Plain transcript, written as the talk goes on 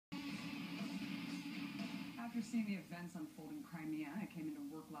After seeing the events unfold in Crimea, I came into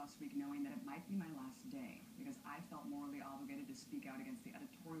work last week knowing that it might be my last day because I felt morally obligated to speak out against the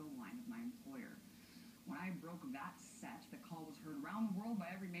editorial line of my employer. When I broke that set, the call was heard around the world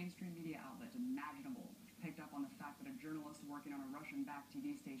by every mainstream media outlet imaginable, which picked up on the fact that a journalist working on a Russian-backed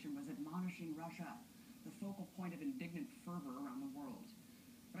TV station was admonishing Russia, the focal point of indignant fervor around the world.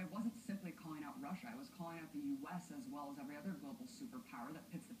 But I wasn't simply calling out Russia, I was calling out the U.S. as well as every other global superpower that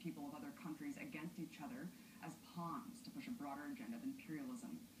pits the people of other countries against each other as pawns to push a broader agenda of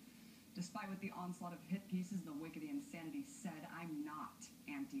imperialism. Despite what the onslaught of hit pieces in the wake of the insanity said, I'm not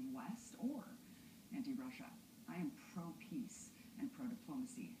anti-West or anti-Russia. I am pro-peace and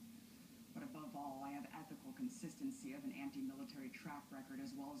pro-diplomacy. But above all, I have ethical consistency of an anti-military track record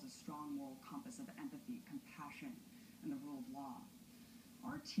as well as a strong moral compass of empathy, compassion, and the rule of law.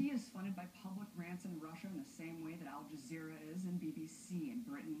 RT is funded by public grants in Russia in the same way that Al Jazeera is in BBC in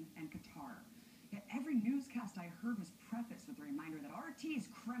Britain and Qatar. Yet every newscast I heard was prefaced with the reminder that RT is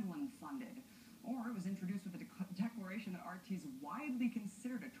Kremlin-funded, or it was introduced with a declaration that RT is widely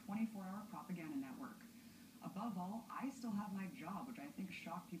considered a 24-hour propaganda network. Above all, I still have my job, which I think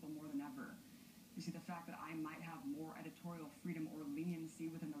shocked people more than ever. You see, the fact that I might have more editorial freedom or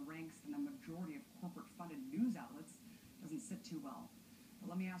leniency within the ranks than the majority of corporate-funded news outlets doesn't sit too well.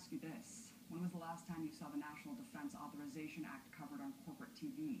 But let me ask you this. When was the last time you saw the National Defense Authorization Act covered on corporate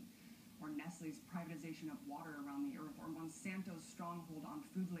TV? Or Nestle's privatization of water around the earth? Or Monsanto's stronghold on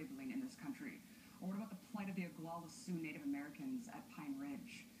food labeling in this country? Or what about the plight of the Oglala Sioux Native Americans at Pine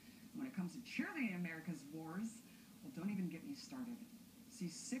Ridge? When it comes to cheerleading America's wars, well, don't even get me started. See,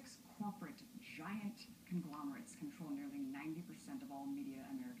 6 corporate giant conglomerates control nearly 90% of all media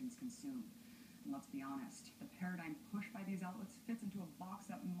Americans consume. And let's be honest, the paradigm pushed by these outlets fits into a box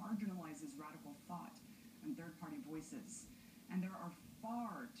that marginalizes radical thought and third-party voices. And there are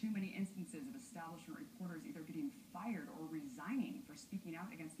far too many instances of establishment reporters either getting fired or resigning for speaking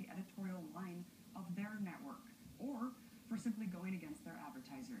out against the editorial line of their network, or for simply going against their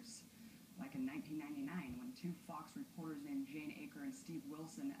advertisers. Like in 1999, when 2 Fox reporters named Jane Aker and Steve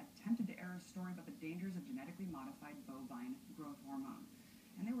Wilson attempted to air a story about the dangers of genetically modified bovine growth hormone.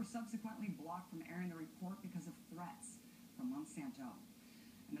 And they were subsequently blocked from airing the report because of threats from Monsanto.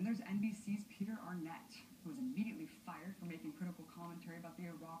 And then there's NBC's Peter Arnett, who was immediately fired for making critical commentary about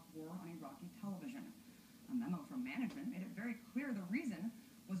the Iraq War on Iraqi television. A memo from management made it very clear the reason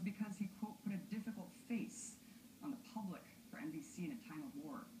was because he, quote, put a difficult face on the public for NBC in a time of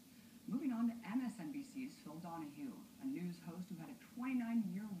war. Moving on to MSNBC's Phil Donahue, a news host who had a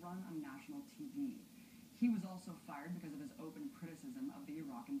 29-year run on national TV. He was also fired because of his open criticism of the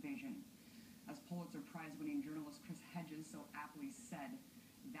Iraq invasion. As Pulitzer Prize-winning journalist Chris Hedges so aptly said,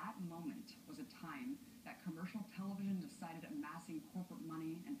 that moment was a time that commercial television decided amassing corporate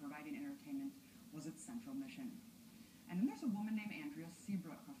money and providing entertainment was its central mission. And then there's a woman named Andrea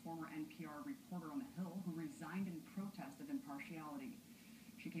Seabrook, a former NPR reporter on the Hill who resigned in protest of impartiality.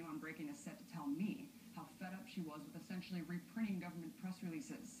 She came on Breaking a Set to tell me how fed up she was with essentially reprinting government press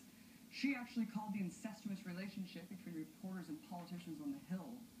releases. She actually called the incestuous relationship between reporters and politicians on the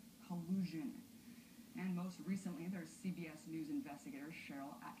Hill collusion. And most recently, there's CBS News investigator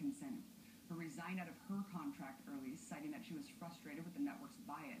Cheryl Atkinson, who resigned out of her contract early, citing that she was frustrated with the network's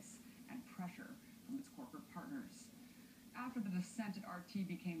bias and pressure from its corporate partners. After the dissent at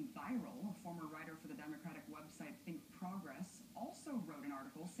RT became viral, a former writer for the Democratic website Think Progress also wrote an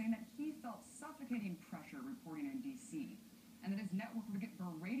article saying that he felt suffocating pressure reporting in D.C., and that his network would get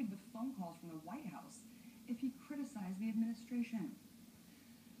berated with phone calls from the White House if he criticized the administration.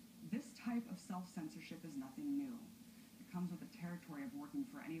 This type of self-censorship is nothing new. It comes with the territory of working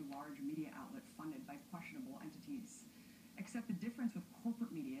for any large media outlet funded by questionable entities. Except the difference with corporate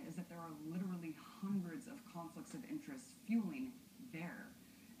media is that there are literally hundreds of conflicts of interest fueling their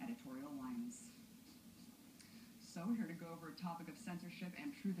editorial lines. So we're here to go over a topic of censorship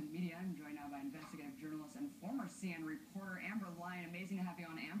and truth in media. I'm joined now by investigative journalist and former CNN reporter Amber Lyon. Amazing to have you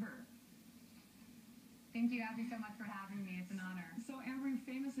on, Amber. Thank you, Abby, so much for having me. It's an honor. So, Amber, you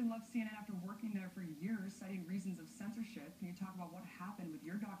famously left CNN after working there for years, citing reasons of censorship. Can you talk about what happened with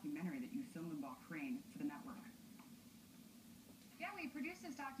your documentary that you filmed in Bahrain for the network? Yeah, we produced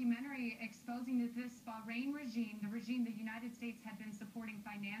this documentary exposing that this Bahrain regime, the regime the United States had been supporting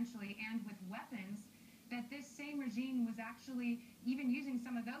financially and with weapons, that this same regime was actually even using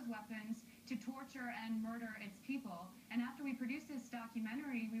some of those weapons to torture and murder its people. And after we produced this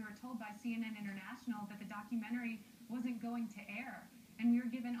documentary, we were told by CNN International that the documentary wasn't going to air. And we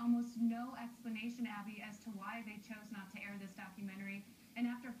were given almost no explanation, Abby, as to why they chose not to air this documentary. And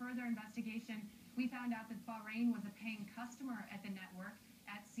after further investigation, we found out that Bahrain was a paying customer at the network,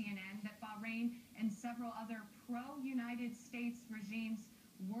 at CNN, that Bahrain Bahrain, and several other pro-United States regimes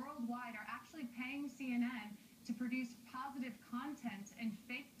worldwide are actually paying CNN to produce positive content and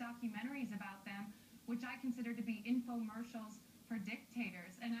fake documentaries about them, which I consider to be infomercials for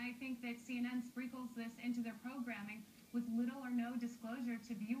dictators. And I think that CNN sprinkles this into their programming with little or no disclosure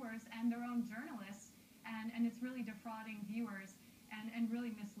to viewers and their own journalists, and it's really defrauding viewers and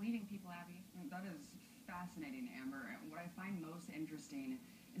really misleading people, Abby. That is fascinating, Amber. And what I find most interesting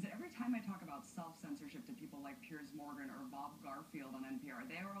is that every time I talk about self-censorship to people like Piers Morgan or Bob Garfield on NPR,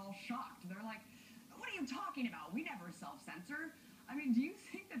 they are all shocked. They're like, what are you talking about? We never self-censor. I mean, do you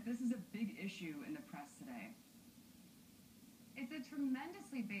think that this is a big issue in the press today? It's a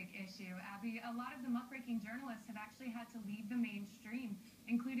tremendously big issue, Abby. A lot of the muckraking journalists have actually had to leave the mainstream,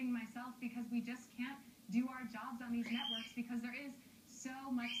 including myself, because we just can't do our jobs on these networks because there is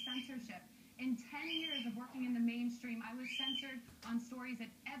so much censorship. In 10 years of working in the mainstream, I was censored on stories at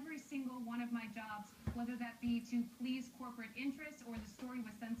every single one of my jobs, whether that be to please corporate interests or the story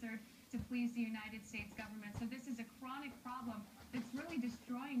was censored to please the United States government. So this is a chronic problem that's really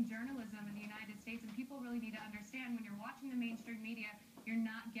destroying journalism in the United States, and people really need to understand when you're watching the mainstream media, you're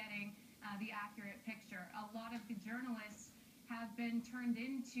not getting the accurate picture. A lot of the journalists have been turned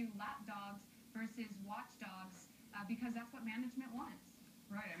into lapdogs versus watchdogs because that's what management wants.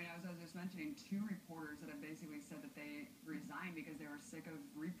 Right. I mean, I was just mentioning 2 reporters that have basically said that they resigned because they were sick of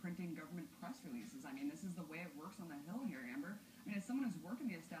reprinting government press releases. I mean, this is the way it works on the Hill here, Amber. I mean, as someone who's worked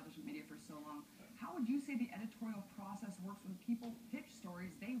in the establishment media for so long, how would you say the editorial process works when people pitch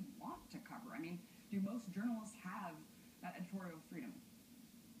stories they want to cover? I mean, do most journalists have that editorial freedom?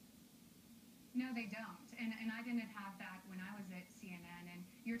 No, they don't. And I didn't have that when I was at CNN. And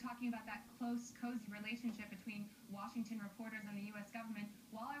you're talking about that close, cozy relationship between Washington reporters and the U.S. government.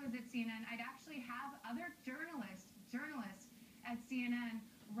 While I was at CNN, I'd actually have other journalists at CNN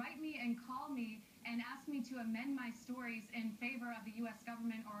write me and call me and ask me to amend my stories in favor of the U.S.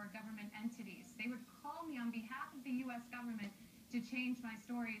 government or government entities. They would call me on behalf of the U.S. government to change my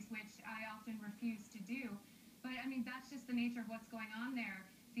stories, which I often refuse to do. But, I mean, that's just the nature of what's going on there.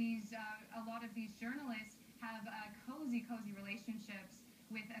 A lot of these journalists have cozy relationships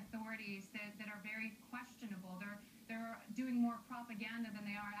with authorities that are very questionable. They're doing more propaganda than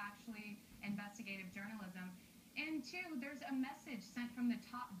they are actually investigative journalism. And 2, there's a message sent from the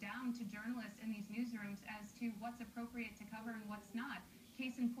top down to journalists in these newsrooms as to what's appropriate to cover and what's not.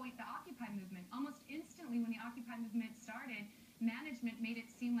 Case in point, the Occupy movement. Almost instantly when the Occupy movement started, management made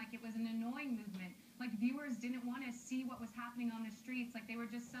it seem like it was an annoying movement. Like viewers didn't want to see what was happening on the streets, like they were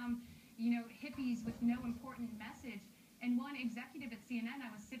just some, hippies with no important message. And one executive at CNN, I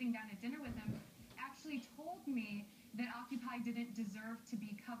was sitting down at dinner with him, actually told me that Occupy didn't deserve to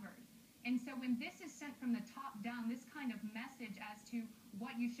be covered. And so when this is sent from the top down, this kind of message as to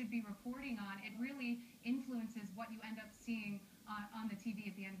what you should be reporting on, it really influences what you end up seeing on the TV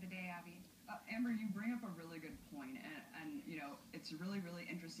at the end of the day, Abby. Amber, you bring up a really good point, and it's really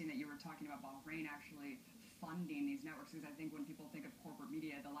interesting that you were talking about Bahrain actually funding these networks, because I think when people think of corporate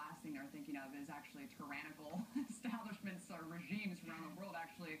media, the last thing they're thinking of is actually tyrannical establishments or regimes around the world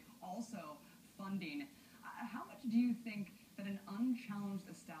actually also funding. How much do you think that an unchallenged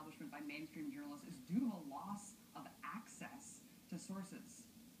establishment by mainstream journalists is due to a loss of access to sources?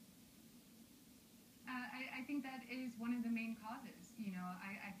 I think that is one of the main causes.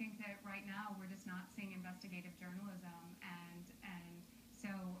 I think that right now we're just not seeing investigative journalism, and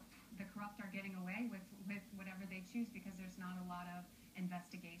so the corrupt are getting away with whatever they choose because there's not a lot of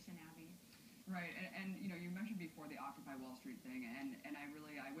investigation, Abby. Right, and you mentioned before the Occupy Wall Street thing, and I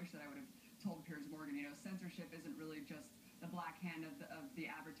wish that I would have told Piers Morgan, censorship isn't really just the black hand of the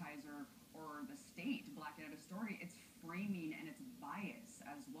advertiser or the state blacking out a story. It's framing and it's bias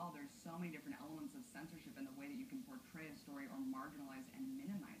as well. There's so many different elements of censorship in the way that you can portray a story or marginalize and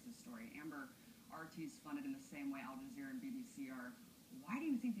minimize a story. Amber, RT's funded in the same way Al Jazeera and BBC are. Why do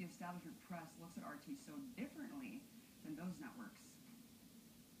you think the establishment press looks at RT so differently than those networks?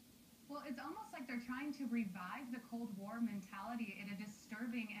 Well, it's almost like they're trying to revive the Cold War mentality at a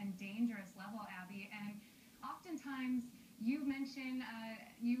disturbing and dangerous level, Abby. And oftentimes, you mention,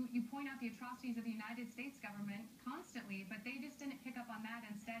 you point out the atrocities of the United States government constantly, but they just didn't pick up on that.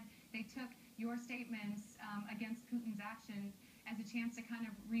 Instead, they took your statements against Putin's actions as a chance to kind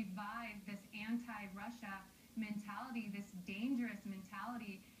of revive this anti-Russia mentality, this dangerous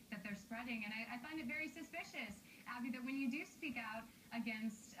mentality that they're spreading. And I find it very suspicious, Abby, that when you do speak out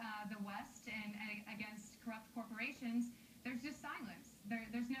against the West and against corrupt corporations, there's just silence.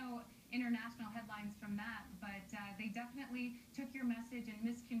 There's no international headlines from that, but they definitely took your message and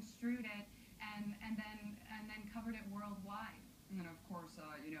misconstrued it and then covered it worldwide. And then, of course,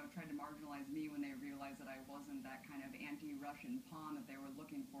 have tried to marginalize me when they realized that I wasn't that kind of anti-Russian pawn that they were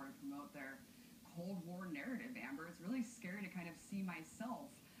looking for to promote their Cold War narrative, Amber. It's really scary to kind of see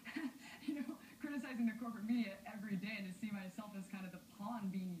myself, criticizing the corporate media every day and to see myself as kind of the pawn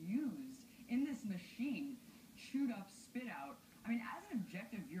being used in this machine, chewed up, spit out. I mean, as an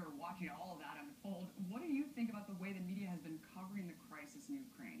objective viewer watching all of that unfold, what do you think about the way the media has been covering the crisis in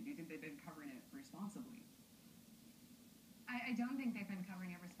Ukraine? Do you think they've been covering it responsibly? I don't think they've been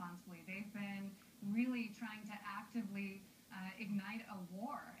covering it responsibly. They've been really trying to actively ignite a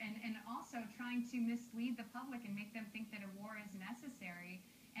war and also trying to mislead the public and make them think that a war is necessary.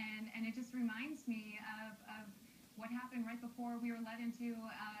 And it just reminds me of what happened right before we were led into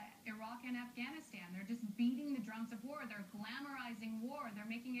Iraq and Afghanistan. They're just beating the drums of war. They're glamorizing war. They're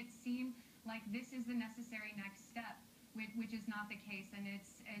making it seem like this is the necessary next step, which is not the case. And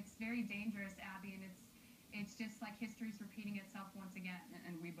it's very dangerous, Abby, and it's just like history's repeating itself once again.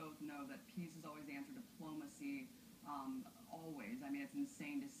 And we both know that peace is always the answer. Diplomacy, always. I mean, it's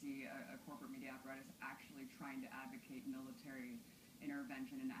insane to see a corporate media apparatus actually trying to advocate military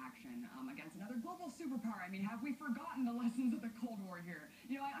intervention and action against another global superpower. I mean, have we forgotten the lessons of the Cold War here?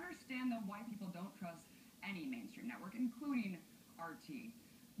 I understand though why people don't trust any mainstream network, including RT.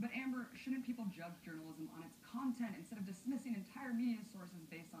 But Amber, shouldn't people judge journalism on its content instead of dismissing entire media sources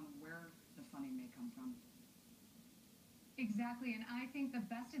based on where the funding may come from? Exactly, and I think the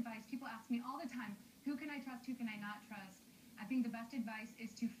best advice, people ask me all the time, who can I trust, who can I not trust? I think the best advice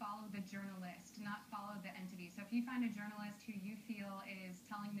is to follow the journalist, not follow the entity. So if you find a journalist who you feel is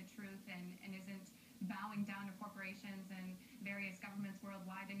telling the truth and isn't bowing down to corporations and various governments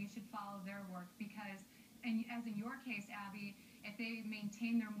worldwide, then you should follow their work because, and as in your case, Abby, if they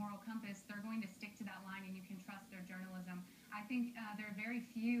maintain their moral compass, they're going to stick to that line and you can trust their journalism. I think there are very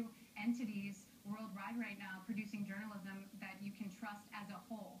few entities worldwide right now producing journalism that you can trust as a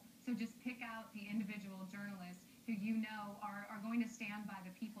whole. So just pick out the individual journalists who you know are going to stand by the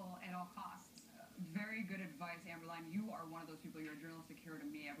people at all costs. Very good advice, Amberline. You are one of those people. You're a journalistic hero to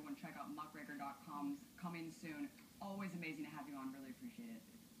me. Everyone check out muckraker.com. Coming soon. Always amazing to have you on. Really appreciate it.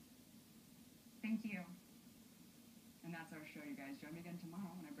 Thank you. And that's our show, you guys. Join me again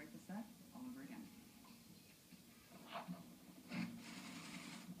tomorrow when I break